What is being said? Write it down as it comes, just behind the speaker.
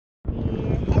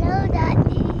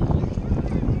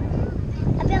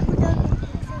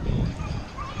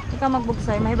ka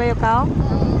magbugsay, mahibayo ka?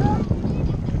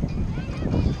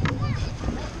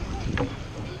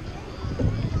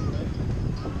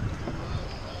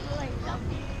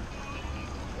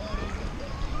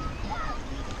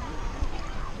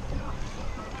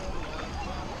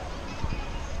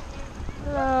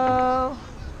 Hello.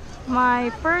 My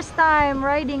first time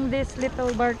riding this little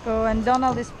barko and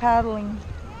Donald is paddling.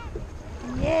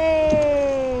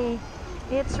 Yay!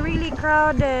 It's really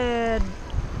crowded.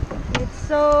 It's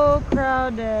so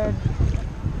crowded.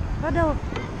 Paddle.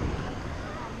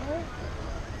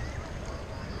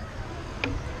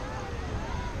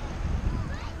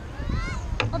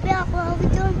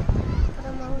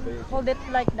 Hold it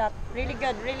like that. Really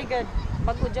good, really good.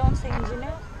 Pag ujaon sa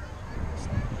engineer.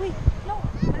 Wait, no.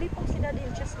 Malipong si daddy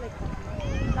just like that.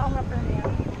 Naong nga pala niya.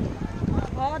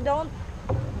 Oh,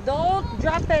 don't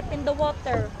drop it in the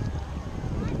water.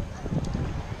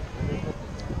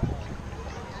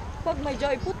 Pag may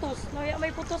joy putos.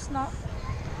 May putos na.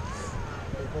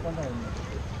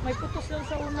 May putos lang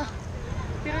sa una.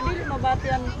 Pero dili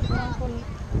mabati ang kung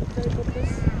joy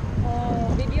putos. Oh,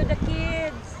 video the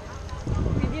kids.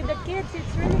 Video the kids.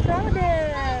 It's really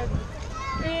crowded.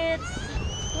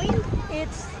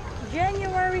 It's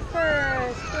January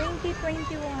 1st,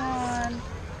 2021.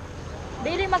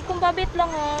 Dili magkumbabit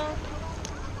lang oh.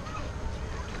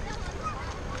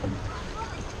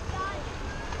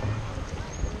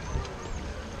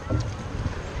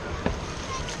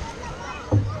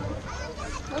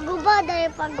 Maguba dahil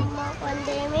pag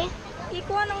pandemic.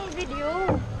 Ikuha ng video.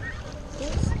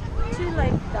 It's too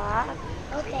like that.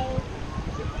 Okay.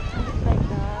 Like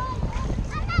that.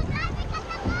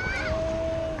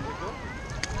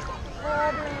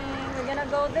 Traveling. We're gonna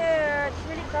go there. It's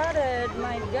really crowded.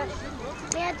 My gosh.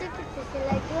 May ato kita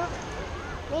sila ito.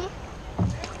 Me?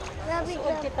 Grabe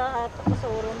Suod ka. kita at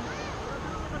kasurong.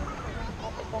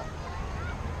 Ate ka.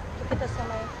 Kita sa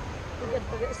may tigad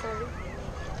pag-sorry.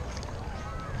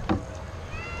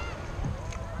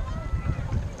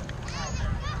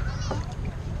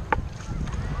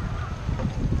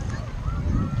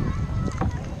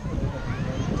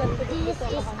 This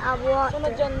is a water.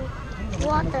 Sunod dyan.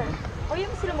 Water. O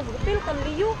yan sila mag-hotel.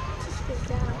 Kanliyo.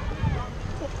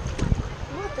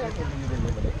 Water.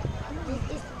 This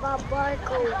is a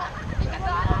barko.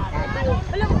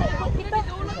 Wala mo tayo. Kita.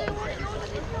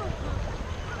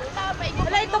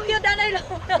 Wala, Tokyo danay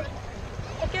long.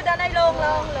 Tokyo danay long.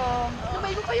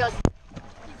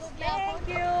 Thank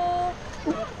you.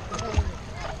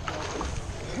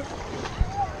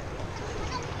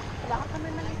 Wala ka kami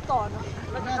ng ito, no?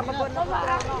 Nagkakabagon na pa.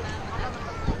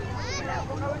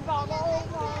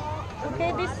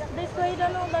 Okay, this way,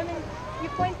 Donald. I mean, you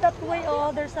point that way.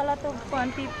 Oh, there's a lot of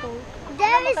fun people.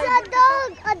 There is a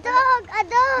dog! A dog! A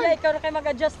dog! Yeah, ikaw na kayo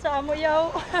mag-adjust sa amo,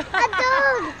 yaw. A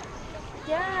dog!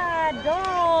 Yeah,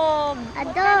 dog. A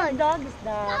What dog. kind of dog is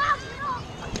that?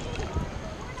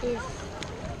 Is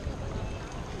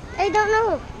I don't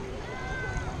know.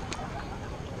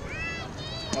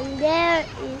 And there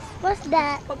is what's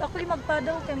that? Pag ako'y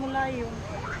magpadaw, kay mulayo.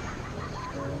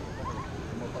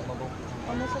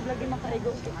 Pamusog lagi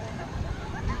makaigo.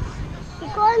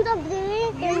 Ikaw ang dog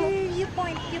drink. You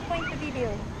point the video.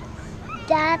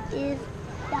 That is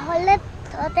the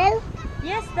hotel.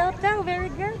 Yes, the hotel,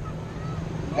 very good.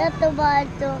 That's the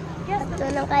barko. Yes, Ito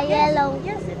naka-yellow.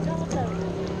 Yes, it's a hotel.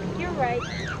 You're right.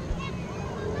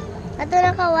 Ito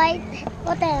naka-white.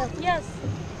 Hotel. Yes,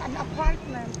 an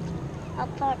apartment.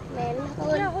 Apartment.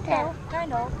 Yeah, hotel,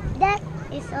 kind of. That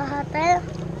is a hotel.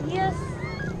 Yes,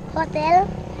 Hotel.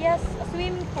 yes, a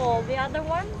swimming pool. The other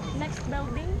one, next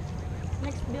building,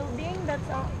 that's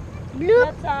Blue.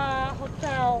 a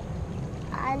hotel.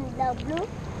 And the blue.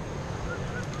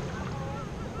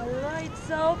 Alright, it's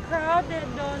so crowded,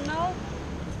 Donald.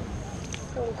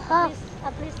 So hot.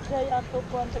 At least try out to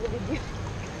po ang taga-video.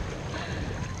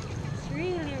 It's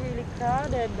really, really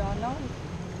crowded, Donald.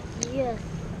 Yes.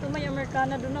 Ito may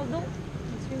Americana, Donald, do?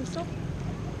 Swimsuit.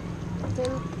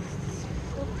 Ito.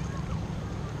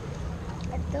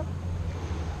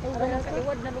 Ang Parang barko.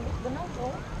 nakaiwad na lubot, Donald,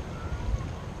 oh.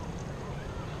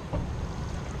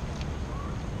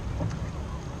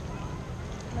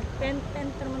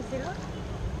 Nag-tent naman sila.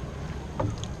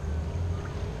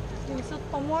 Swimsuit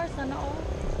pa more, sana all.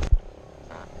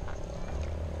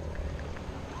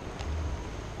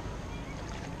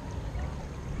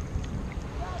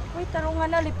 Wait, tarungan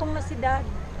na, lipong na si Dad.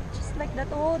 Just like that.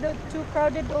 Oh, they're too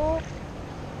crowded, oh.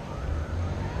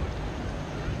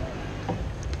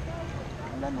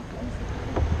 Wala na.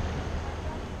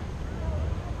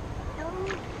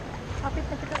 Kapit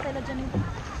na kita sila dyan eh.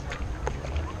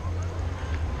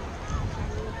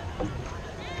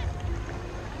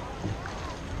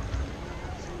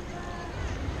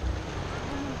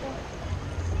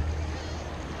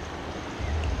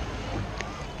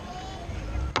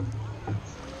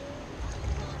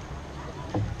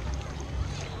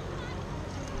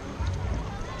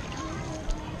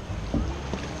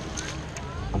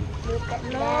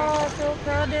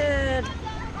 crowded.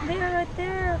 They are right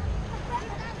there.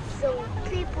 So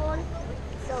people,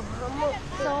 so humble,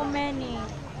 So many.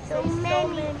 so Say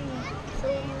many, so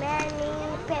many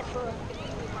people.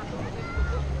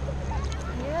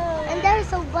 Yeah. And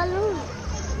there's a balloon.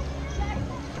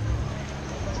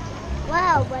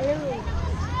 Wow, balloon.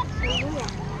 Yeah.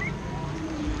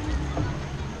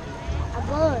 A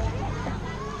bird.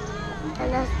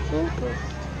 And a people.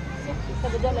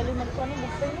 Sabi dyan, laliman ko ano,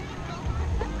 basta yun.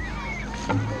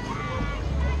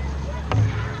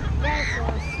 There's a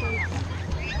sheep.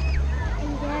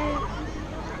 And there.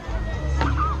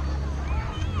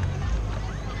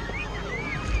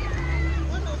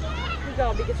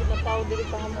 Grabe kasi na tao dito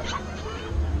pa mo.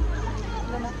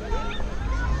 Ano na?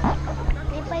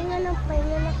 May pahinga na.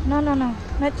 No.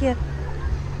 Not yet.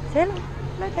 Say lang.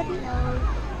 Look at it.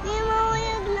 Hindi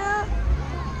mawayag na.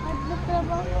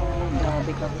 Magbatrabaho.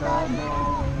 Grabe ka, grabe.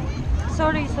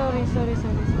 Sorry.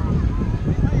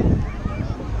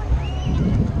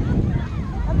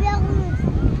 Abi ako.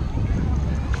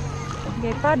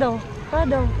 Okay, paddle.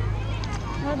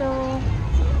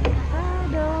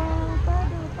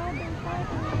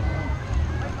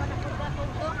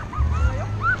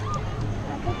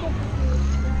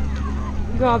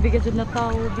 Grabe ka dyan na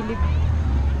tao, bilib.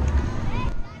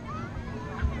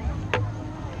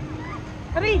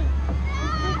 Hurry!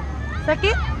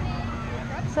 Sakit?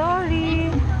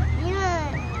 Sorry.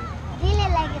 Yun. Dili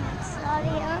lagi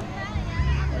sorry ha.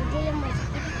 Dili mo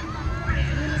sakit.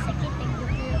 Dili sakit.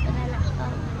 Nagduturo ka na lang ka.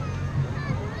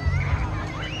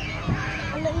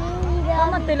 Ano yung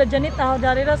Tama tila Janet ah,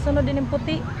 dari ra sunod din yung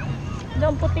puti.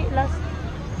 Diyan puti last.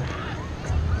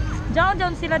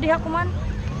 Diyan sila diha kuman.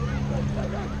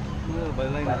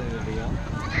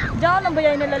 Diyan ang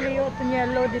bayay nila Leo to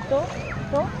yellow dito.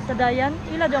 To sa Dayan.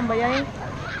 Ila diyan bayay.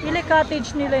 Ila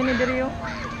cottage nila ni Dario.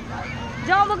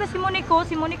 Diyan baga si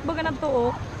Monique baga na to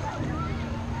oh.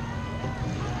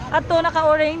 Ato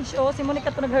naka-orange oh, si Monique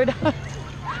ato nagharda.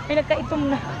 Ay nagkaitom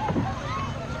na.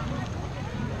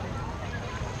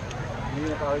 Hindi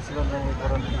nakakawin sila ng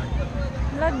quarantine.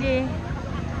 Lagi.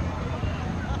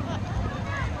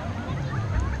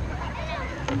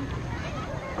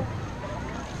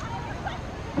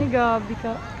 Ay, gabi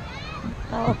ka.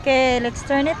 Okay, let's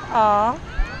turn it off.